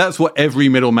trade, but that's what every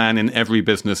middleman in every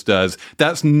business does.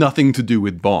 That's nothing to do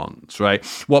with bonds, right?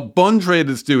 What bond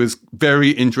traders do is very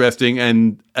interesting,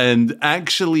 and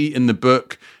actually in the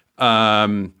book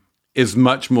is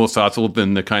much more subtle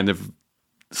than the kind of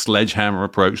sledgehammer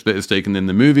approach that is taken in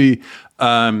the movie.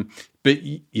 But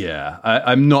yeah,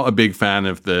 I'm not a big fan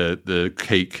of the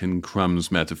cake and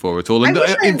crumbs metaphor at all. And I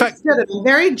wish I understood it. I'm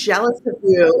very jealous of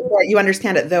you that you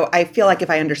understand it, though I feel like if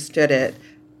I understood it,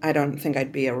 I don't think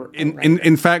I'd be a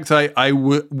in fact,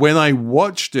 when I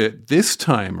watched it this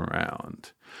time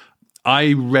around,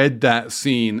 I read that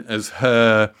scene as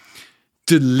her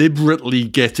deliberately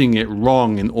getting it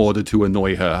wrong in order to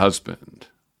annoy her husband.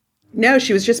 No,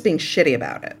 she was just being shitty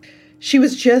about it. She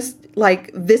was just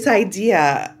like this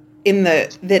idea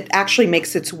that actually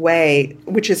makes its way,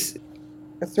 which is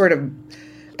sort of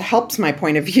helps my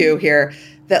point of view here,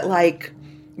 that like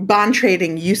bond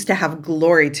trading used to have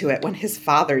glory to it when his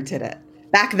father did it.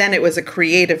 Back then it was a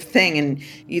creative thing, and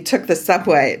you took the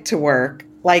subway to work.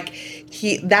 Like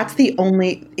that's the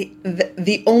only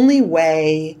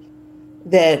way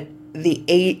that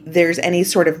there's any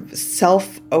sort of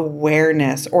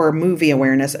self-awareness or movie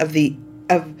awareness of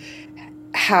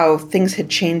how things had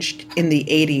changed in the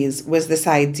 80s was this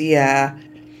idea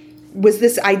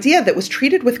that was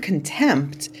treated with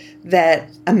contempt, that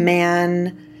a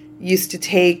man used to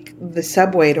take the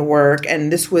subway to work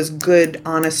and this was good,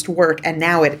 honest work, and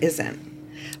now it isn't.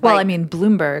 Well, I mean,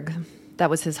 Bloomberg, that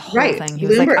was his whole thing. He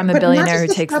was like, I'm a billionaire who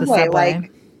takes the subway.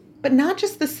 But not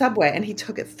just the subway, and he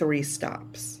took it 3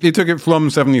 stops. He took it from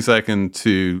 72nd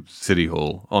to City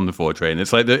Hall on the 4 train.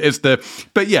 It's like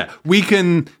but yeah, we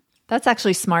can. That's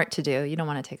actually smart to do. You don't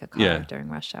want to take a car during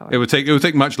rush hour. It would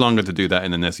take much longer to do that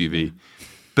in an SUV.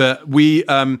 But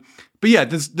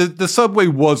the subway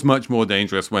was much more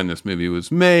dangerous when this movie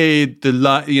was made.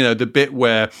 The bit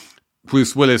where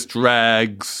Bruce Willis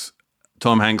drags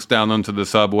Tom Hanks down onto the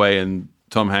subway and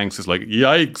Tom Hanks is like,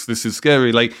 yikes, this is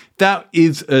scary. Like, that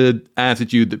is an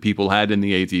attitude that people had in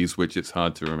the 80s, which it's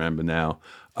hard to remember now.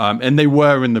 And they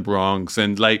were in the Bronx,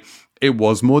 and like, it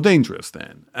was more dangerous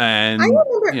then. And I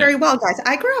remember it very well, guys.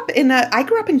 I grew up in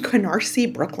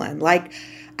Canarsie, Brooklyn. Like,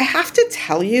 I have to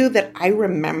tell you that I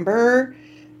remember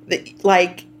that,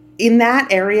 like, in that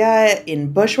area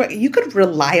in Bushwick, you could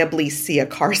reliably see a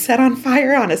car set on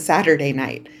fire on a Saturday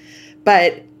night.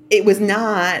 But it was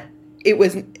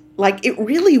like, it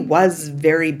really was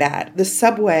very bad. The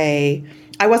subway,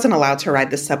 I wasn't allowed to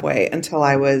ride the subway until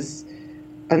I was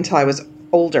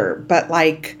older. But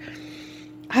like,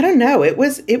 I don't know. It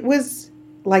was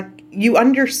like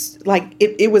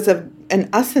it was an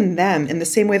us and them in the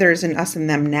same way there's an us and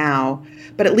them now.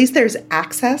 But at least there's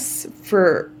access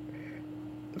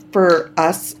for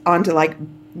us onto like,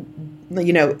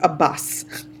 you know, a bus.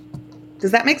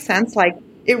 Does that make sense? Like,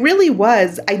 it really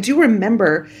was. I do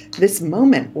remember this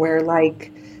moment where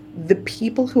like the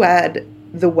people who had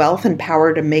the wealth and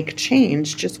power to make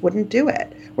change just wouldn't do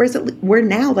it. Whereas where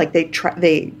now, like they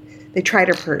try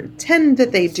to pretend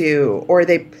that they do, or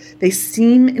they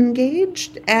seem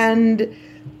engaged, and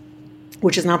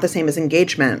which is not the same as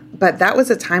engagement. But that was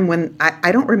a time when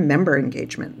I don't remember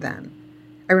engagement then.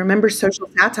 I remember social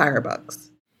satire books.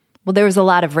 Well, there was a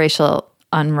lot of racial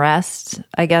unrest,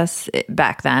 I guess,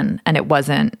 back then, and it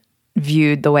wasn't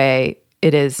viewed the way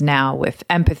it is now with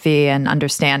empathy and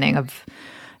understanding of.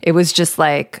 It was just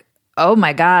like, oh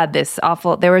my God, this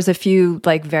awful. There was a few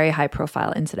like very high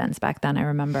profile incidents back then. I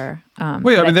remember. Well,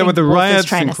 yeah, I mean, there were the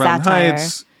riots in Crown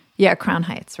Heights. Yeah, Crown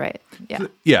Heights, right? Yeah.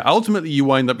 Yeah, ultimately you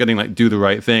wind up getting like Do the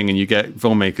Right Thing, and you get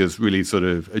filmmakers really sort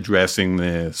of addressing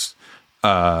this.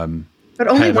 But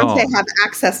only once they have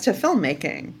access to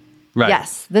filmmaking. Right.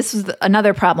 Yes, this was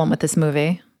another problem with this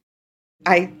movie.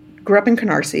 I grew up in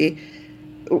Canarsie.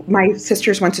 My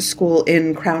sisters went to school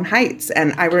in Crown Heights,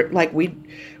 and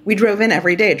we drove in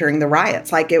every day during the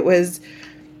riots. Like, it was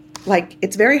like,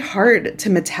 it's very hard to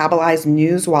metabolize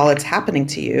news while it's happening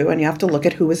to you, and you have to look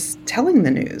at who was telling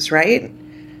the news, right?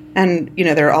 And, you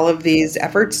know, there are all of these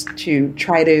efforts to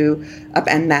try to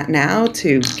upend that now,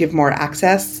 to give more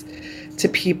access to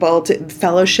people, to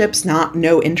fellowships, no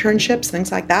internships,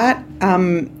 things like that.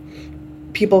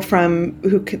 People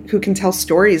who can tell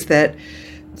stories that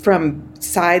from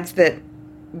sides that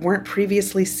weren't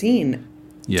previously seen.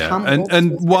 Yeah,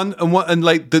 and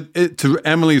like to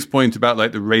Emily's point about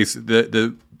like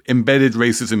the embedded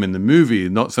racism in the movie,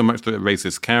 not so much the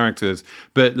racist characters,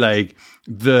 but like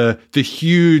the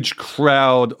huge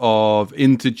crowd of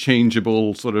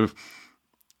interchangeable sort of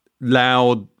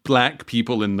loud black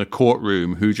people in the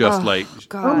courtroom who just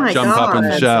jump up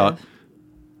and shout.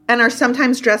 And are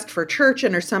sometimes dressed for church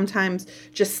and are sometimes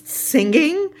just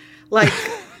singing. Like,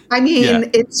 I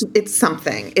mean, it's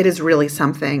something. It is really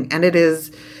something. And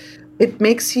it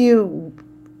makes you,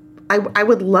 I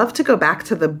would love to go back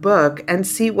to the book and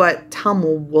see what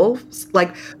Tom Wolfe's,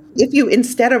 like, if you,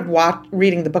 instead of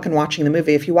reading the book and watching the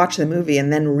movie, if you watch the movie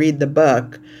and then read the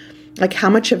book, like how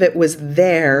much of it was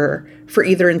there for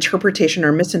either interpretation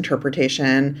or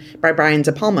misinterpretation by Brian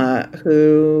De Palma,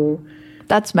 who...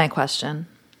 That's my question.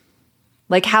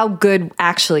 Like, how good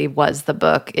actually was the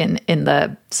book in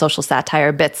the social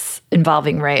satire bits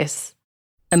involving race?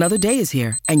 Another day is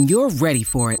here, and you're ready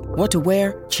for it. What to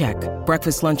wear? Check.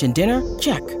 Breakfast, lunch, and dinner?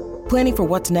 Check. Planning for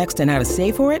what's next and how to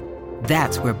save for it?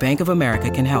 That's where Bank of America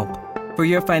can help. For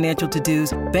your financial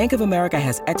to-dos, Bank of America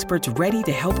has experts ready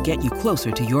to help get you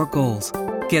closer to your goals.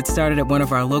 Get started at one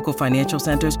of our local financial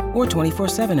centers or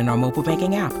 24/7 in our mobile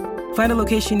banking app. Find a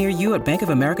location near you at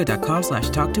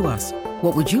bankofamerica.com/talktous.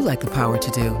 What would you like the power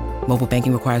to do? Mobile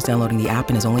banking requires downloading the app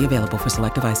and is only available for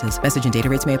select devices. Message and data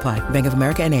rates may apply. Bank of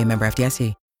America NA, member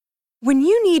FDIC. When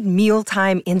you need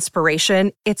mealtime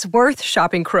inspiration, it's worth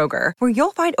shopping Kroger, where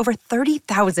you'll find over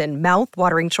 30,000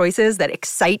 mouth-watering choices that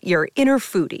excite your inner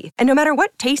foodie. And no matter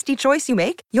what tasty choice you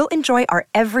make, you'll enjoy our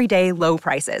everyday low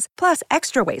prices, plus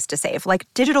extra ways to save, like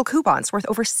digital coupons worth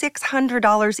over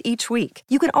 $600 each week.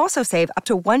 You can also save up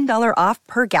to $1 off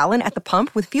per gallon at the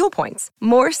pump with fuel points.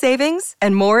 More savings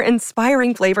and more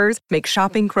inspiring flavors make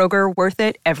shopping Kroger worth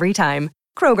it every time.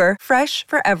 Kroger, fresh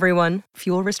for everyone.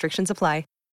 Fuel restrictions apply.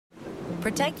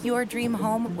 Protect your dream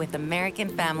home with American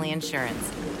Family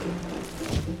Insurance.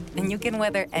 And you can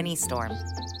weather any storm.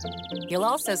 You'll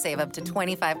also save up to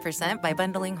 25% by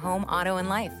bundling home, auto, and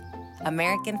life.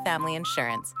 American Family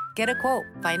Insurance. Get a quote.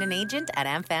 Find an agent at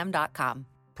amfam.com.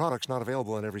 Products not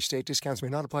available in every state. Discounts may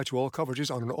not apply to all coverages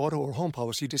on an auto or home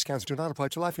policy. Discounts do not apply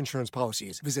to life insurance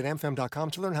policies. Visit amfam.com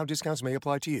to learn how discounts may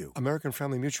apply to you. American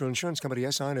Family Mutual Insurance Company,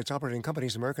 SI, and its operating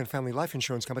companies, American Family Life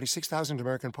Insurance Company, 6000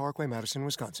 American Parkway, Madison,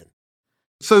 Wisconsin.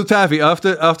 So, Taffy,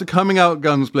 after coming out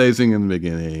guns blazing in the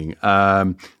beginning,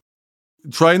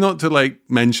 try not to like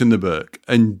mention the book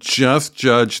and just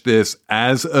judge this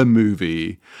as a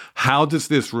movie. How does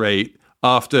this rate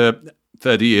after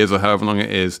 30 years or however long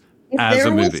it is as a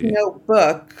movie? If there was no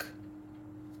book,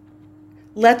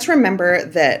 let's remember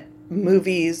that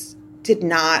movies did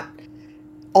not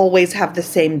always have the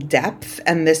same depth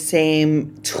and the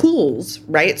same tools,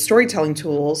 right? Storytelling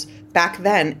tools. Back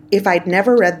then, if I'd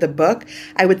never read the book,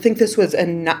 I would think this was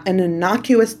an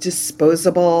innocuous,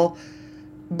 disposable,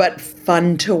 but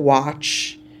fun to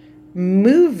watch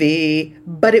movie,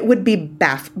 but it would be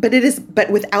but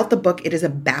without the book, it is a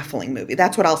baffling movie.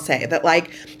 That's what I'll say. That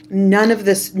like none of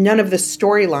the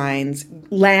storylines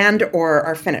land or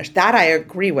are finished. That I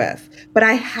agree with. But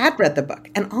I had read the book,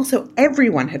 and also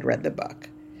everyone had read the book.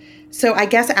 So I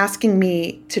guess asking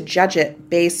me to judge it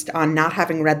based on not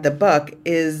having read the book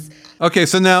is okay.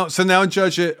 So now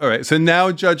judge it. All right. So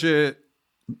now judge it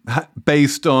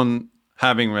based on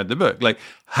having read the book.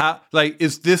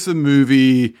 Is this a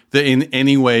movie that in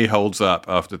any way holds up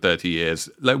after 30 years?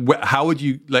 Like, how would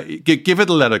you give it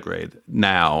a letter grade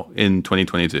now in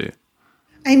 2022?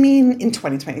 I mean, in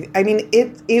 2020, I mean,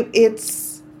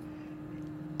 it's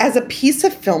as a piece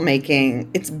of filmmaking,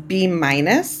 it's B-.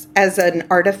 As an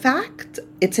artifact,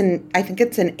 I think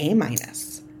it's an A-.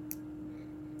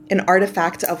 An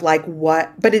artifact of like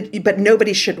what, but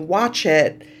nobody should watch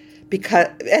it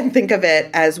and think of it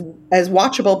as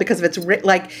watchable because of its the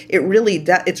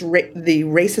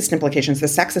racist implications, the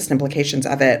sexist implications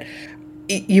of it.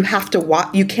 You have to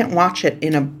watch. You can't watch it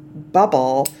in a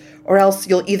bubble, or else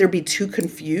you'll either be too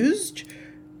confused,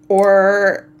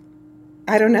 or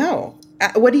I don't know.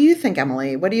 What do you think,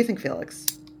 Emily? What do you think,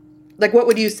 Felix? Like, what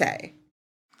would you say?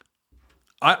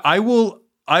 I will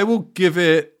give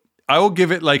it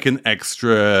like an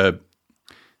extra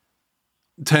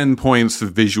 10 points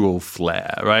of visual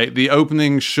flair, right? The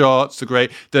opening shots are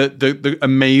great. The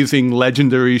amazing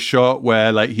legendary shot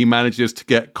where like he manages to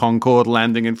get Concorde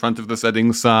landing in front of the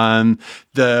setting sun.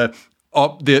 The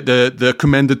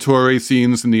commendatory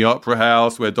scenes in the opera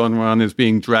house where Don Juan is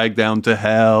being dragged down to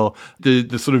hell.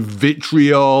 The sort of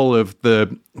vitriol of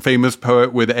the famous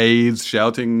poet with AIDS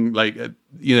shouting like,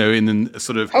 in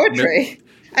sort of poetry.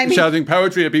 Shouting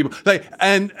poetry at people,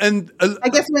 and I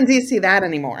guess when do you see that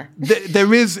anymore?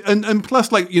 There is, and plus,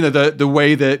 the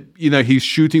way that he's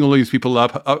shooting all these people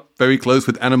up very close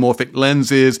with anamorphic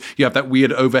lenses. You have that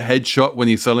weird overhead shot when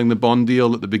he's selling the bond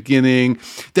deal at the beginning.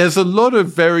 There's a lot of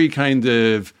very kind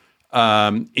of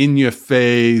in your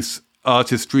face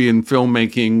artistry and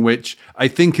filmmaking, which I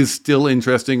think is still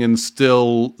interesting and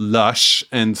still lush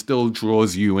and still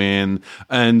draws you in.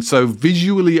 And so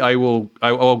visually,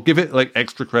 I'll give it like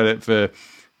extra credit for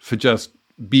just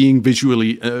being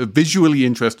visually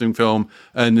interesting film,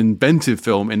 an inventive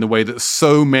film in the way that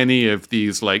so many of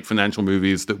these like financial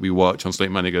movies that we watch on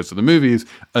Slate Money Goes to the Movies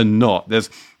are not. There's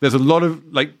a lot of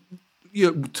like,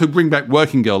 to bring back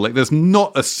Working Girl, like there's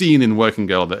not a scene in Working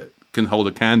Girl that can hold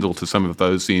a candle to some of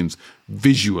those scenes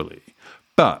visually.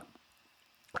 But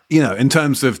in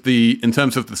terms of the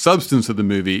substance of the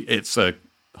movie, it's a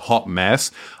hot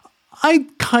mess. I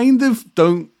kind of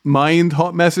don't mind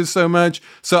hot messes so much.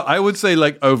 So I would say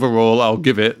like overall I'll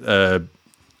give it a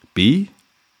B.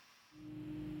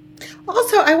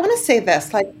 Also, I want to say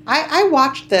this, like I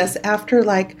watched this after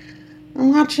like I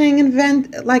watched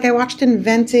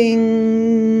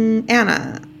Inventing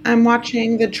Anna. I'm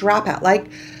watching The Dropout. Like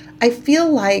I feel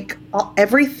like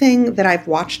everything that I've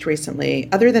watched recently,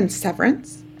 other than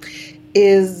Severance,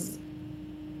 it's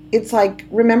like,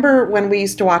 remember when we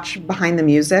used to watch Behind the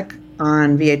Music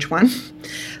on VH1?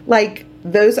 Like,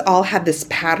 those all had this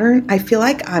pattern. I feel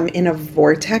like I'm in a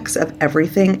vortex of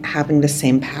everything having the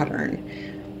same pattern.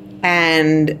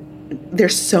 And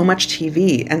there's so much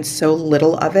TV and so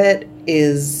little of it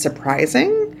is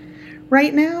surprising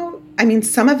right now. I mean,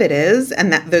 some of it is,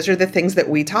 and those are the things that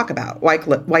we talk about. White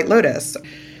Lotus.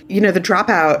 The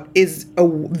Dropout is a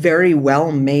very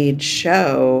well-made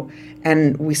show,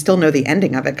 and we still know the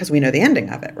ending of it because we know the ending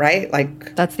of it, right?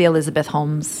 Like that's the Elizabeth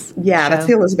Holmes. Yeah, show. That's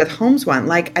the Elizabeth Holmes one.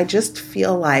 Like, I just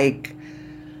feel like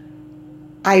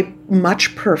I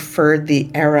much preferred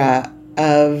the era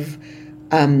of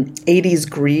 80s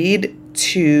greed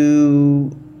to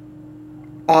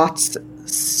aughts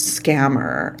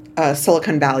scammer,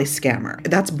 Silicon Valley scammer.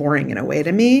 That's boring in a way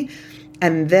to me.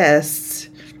 And this,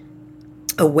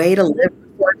 a way to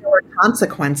live before there were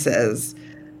consequences.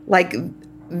 Like,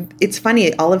 it's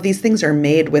funny, all of these things are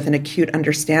made with an acute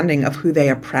understanding of who they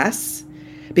oppress,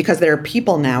 because there are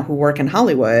people now who work in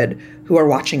Hollywood who are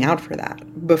watching out for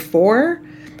that. Before,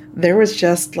 there was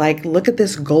just like, look at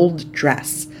this gold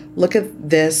dress. Look at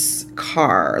this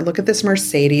car. Look at this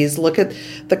Mercedes. Look at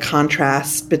the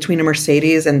contrast between a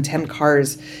Mercedes and 10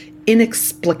 cars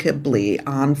inexplicably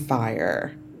on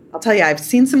fire. I'll tell you, I've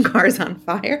seen some cars on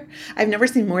fire. I've never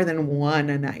seen more than one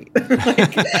a night.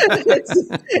 That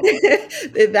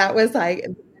was like, I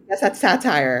guess that's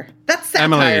satire. That's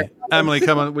satire. Emily,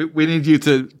 come on. We need you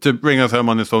to bring us home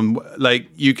on this one. Like,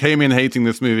 you came in hating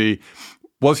this movie.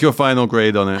 What's your final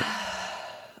grade on it?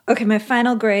 Okay, my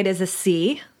final grade is a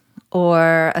C.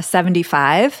 Or a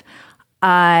 75.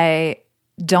 I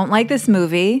don't like this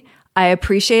movie. I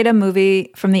appreciate a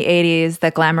movie from the 80s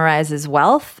that glamorizes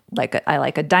wealth. I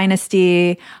like a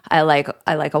Dynasty. I like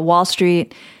a Wall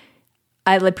Street.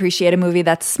 I appreciate a movie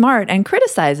that's smart and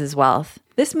criticizes wealth.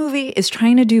 This movie is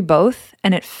trying to do both,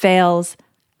 and it fails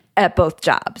at both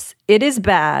jobs. It is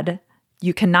bad.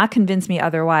 You cannot convince me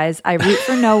otherwise. I root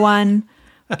for no one.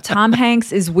 Tom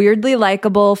Hanks is weirdly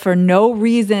likable for no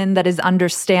reason that is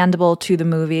understandable to the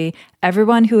movie.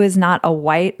 Everyone who is not a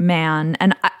white man,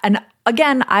 and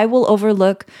again, I will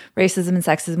overlook racism and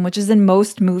sexism, which is in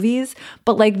most movies,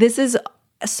 but like this is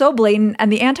so blatant,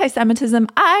 and the anti-Semitism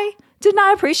I did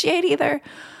not appreciate either.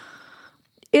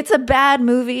 It's a bad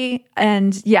movie,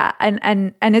 and yeah,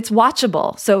 and it's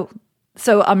watchable. So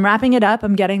I'm wrapping it up.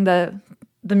 I'm getting the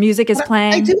music is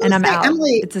playing, and I'm out.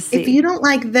 Emily, it's a C. If you don't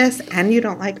like this and you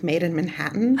don't like Made in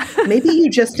Manhattan, maybe you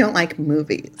just don't like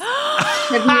movies.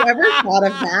 Have you ever thought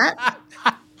of that?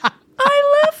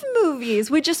 I love movies.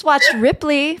 We just watched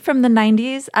Ripley from the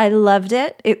 90s. I loved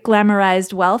it. It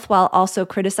glamorized wealth while also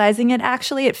criticizing it,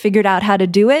 actually. It figured out how to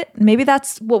do it. Maybe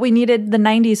that's what we needed the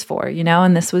 90s for,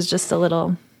 and this was just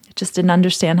it just didn't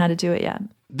understand how to do it yet.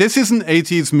 This is an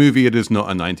 80s movie. It is not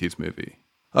a 90s movie.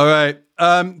 All right.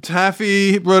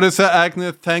 Taffy, Rhoda,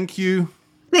 Agnes, thank you.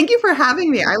 Thank you for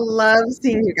having me. I love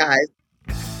seeing you guys.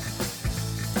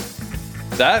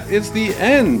 That is the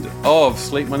end of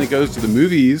Slate Money Goes to the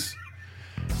Movies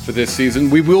for this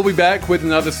season. We will be back with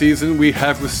another season. We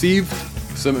have received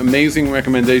some amazing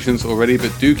recommendations already,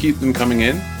 but do keep them coming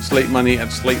in.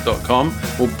 slatemoney@slate.com.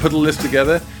 We'll put a list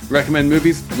together, recommend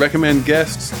movies, recommend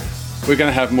guests. We're going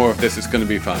to have more of this. It's going to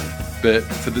be fun. But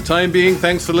for the time being,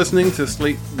 thanks for listening to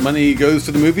Slate Money Goes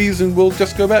to the Movies, and we'll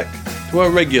just go back to our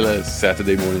regular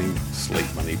Saturday morning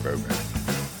Slate Money program.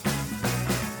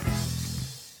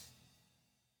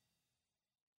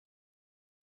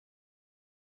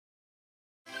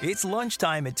 It's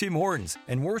lunchtime at Tim Hortons,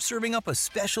 and we're serving up a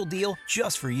special deal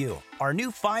just for you. Our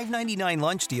new $5.99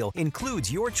 lunch deal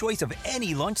includes your choice of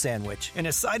any lunch sandwich and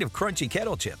a side of crunchy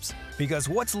kettle chips. Because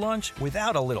what's lunch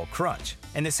without a little crunch?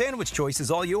 And the sandwich choice is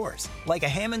all yours, like a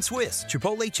ham and Swiss,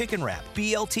 Chipotle chicken wrap,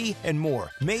 BLT, and more,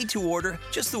 made to order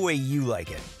just the way you like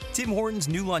it. Tim Hortons'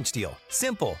 new lunch deal.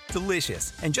 Simple,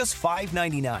 delicious, and just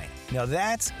 $5.99. Now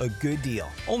that's a good deal.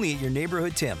 Only at your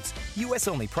neighborhood Tim's. U.S.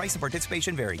 only. Price and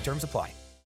participation vary. Terms apply.